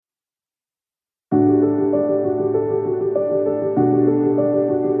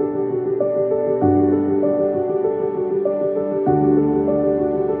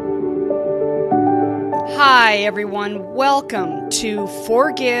Hi, everyone. Welcome to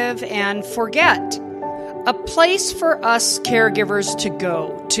Forgive and Forget, a place for us caregivers to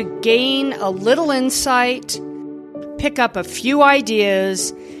go to gain a little insight, pick up a few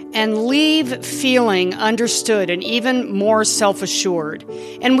ideas, and leave feeling understood and even more self-assured.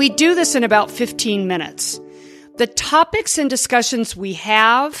 And we do this in about 15 minutes. The topics and discussions we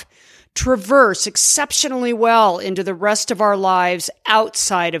have traverse exceptionally well into the rest of our lives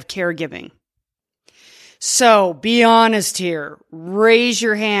outside of caregiving. So be honest here. Raise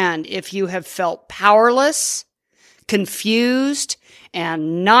your hand if you have felt powerless, confused,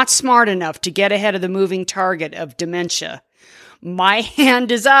 and not smart enough to get ahead of the moving target of dementia. My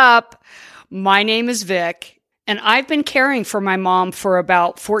hand is up. My name is Vic, and I've been caring for my mom for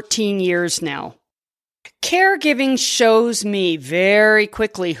about 14 years now. Caregiving shows me very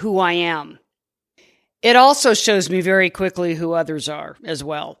quickly who I am. It also shows me very quickly who others are as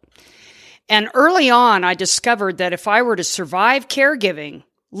well. And early on, I discovered that if I were to survive caregiving,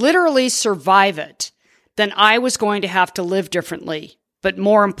 literally survive it, then I was going to have to live differently, but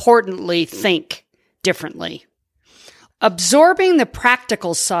more importantly, think differently. Absorbing the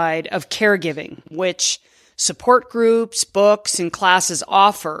practical side of caregiving, which support groups, books, and classes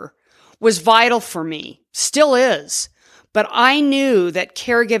offer, was vital for me, still is. But I knew that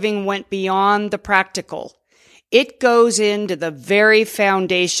caregiving went beyond the practical. It goes into the very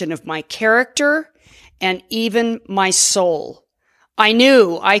foundation of my character and even my soul. I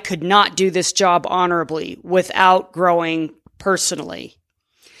knew I could not do this job honorably without growing personally.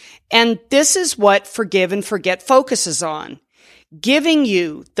 And this is what Forgive and Forget focuses on, giving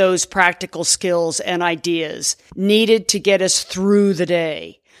you those practical skills and ideas needed to get us through the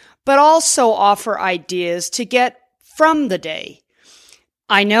day, but also offer ideas to get from the day.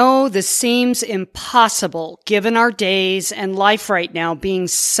 I know this seems impossible given our days and life right now being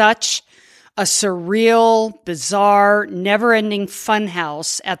such a surreal, bizarre, never-ending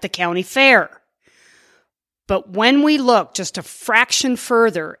funhouse at the county fair. But when we look just a fraction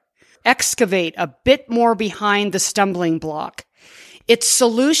further, excavate a bit more behind the stumbling block, its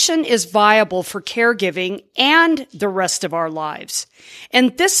solution is viable for caregiving and the rest of our lives.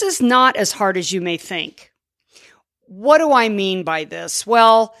 And this is not as hard as you may think. What do I mean by this?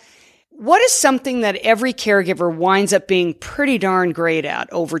 Well, what is something that every caregiver winds up being pretty darn great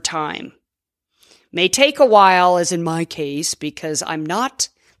at over time? May take a while, as in my case, because I'm not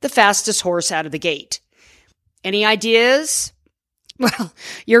the fastest horse out of the gate. Any ideas? Well,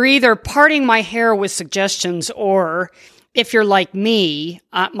 you're either parting my hair with suggestions or, if you're like me,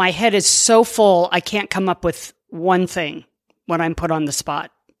 my head is so full I can't come up with one thing when I'm put on the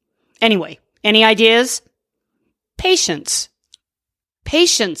spot. Anyway, any ideas? Patience.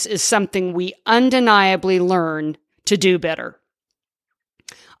 Patience is something we undeniably learn to do better.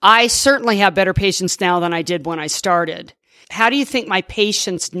 I certainly have better patience now than I did when I started. How do you think my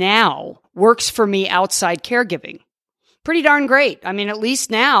patience now works for me outside caregiving? Pretty darn great. I mean, at least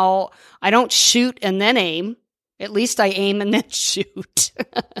now I don't shoot and then aim. At least I aim and then shoot.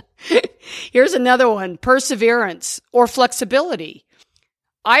 Here's another one, perseverance or flexibility.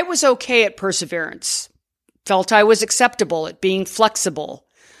 I was okay at perseverance. Felt I was acceptable at being flexible,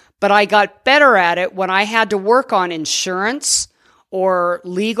 but I got better at it when I had to work on insurance or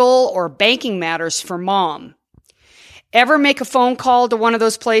legal or banking matters for mom. Ever make a phone call to one of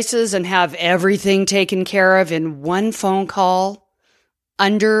those places and have everything taken care of in one phone call,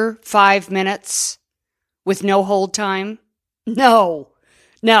 under 5 minutes, with no hold time? No.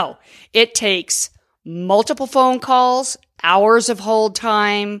 It takes multiple phone calls, hours of hold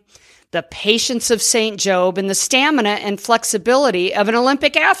time, the patience of St. Job, and the stamina and flexibility of an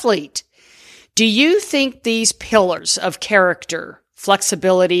Olympic athlete. Do you think these pillars of character,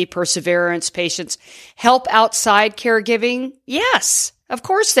 flexibility, perseverance, patience, help outside caregiving? Yes, of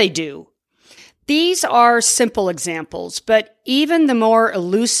course they do. These are simple examples, but even the more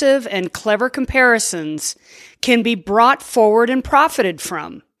elusive and clever comparisons can be brought forward and profited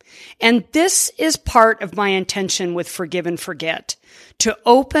from. And this is part of my intention with Forgive and Forget, to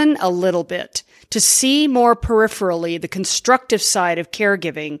open a little bit, to see more peripherally the constructive side of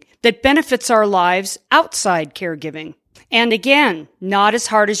caregiving that benefits our lives outside caregiving. And again, not as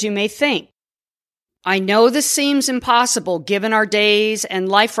hard as you may think. I know this seems impossible given our days and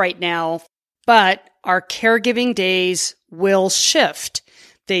life right now, but our caregiving days will shift.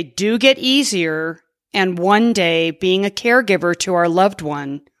 They do get easier, and one day being a caregiver to our loved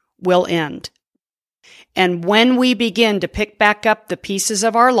one will end. And when we begin to pick back up the pieces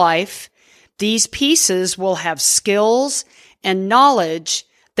of our life, these pieces will have skills and knowledge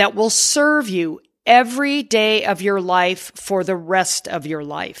that will serve you every day of your life for the rest of your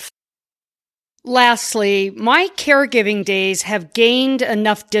life. Lastly, my caregiving days have gained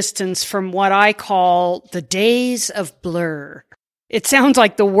enough distance from what I call the days of blur. It sounds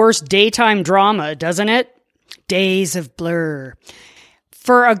like the worst daytime drama, doesn't it? Days of blur.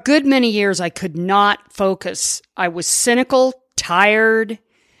 For a good many years, I could not focus. I was cynical, tired.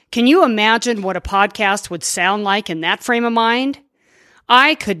 Can you imagine what a podcast would sound like in that frame of mind?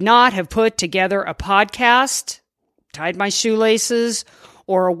 I could not have put together a podcast, tied my shoelaces,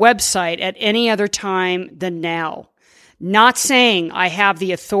 or a website at any other time than now. Not saying I have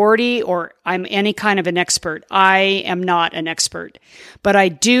the authority or I'm any kind of an expert. I am not an expert. But I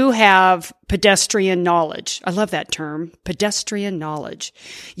do have pedestrian knowledge. I love that term, pedestrian knowledge.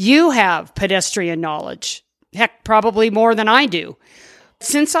 You have pedestrian knowledge. Heck, probably more than I do.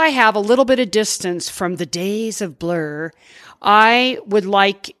 Since I have a little bit of distance from the days of blur, I would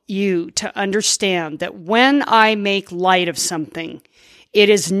like you to understand that when I make light of something, it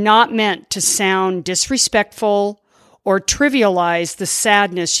is not meant to sound disrespectful or trivialize the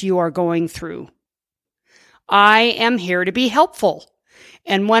sadness you are going through. I am here to be helpful.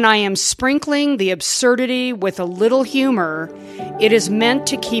 And when I am sprinkling the absurdity with a little humor, it is meant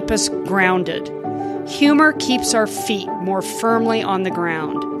to keep us grounded. Humor keeps our feet more firmly on the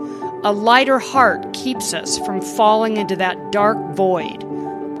ground. A lighter heart keeps us from falling into that dark void,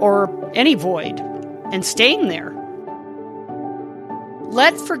 or any void, and staying there.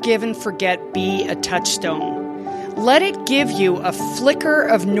 Let forgive and forget be a touchstone. Let it give you a flicker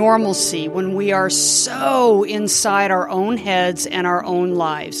of normalcy when we are so inside our own heads and our own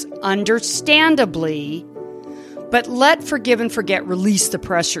lives, understandably. But let forgive and forget release the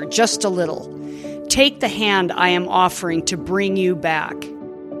pressure just a little. Take the hand I am offering to bring you back.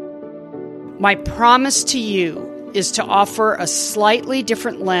 My promise to you is to offer a slightly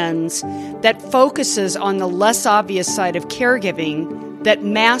different lens that focuses on the less obvious side of caregiving that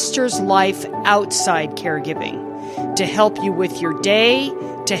masters life outside caregiving, to help you with your day,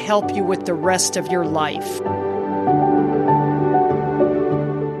 to help you with the rest of your life.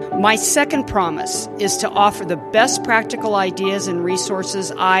 My second promise is to offer the best practical ideas and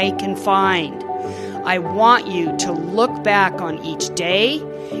resources I can find. I want you to look back on each day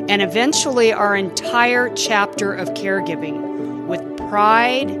and eventually our entire chapter of caregiving with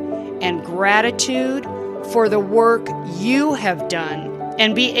pride and gratitude for the work you have done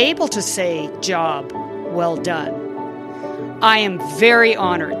and be able to say, job well done. I am very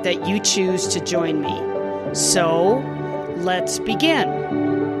honored that you choose to join me. So, let's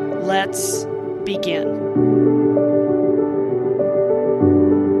begin. Let's begin.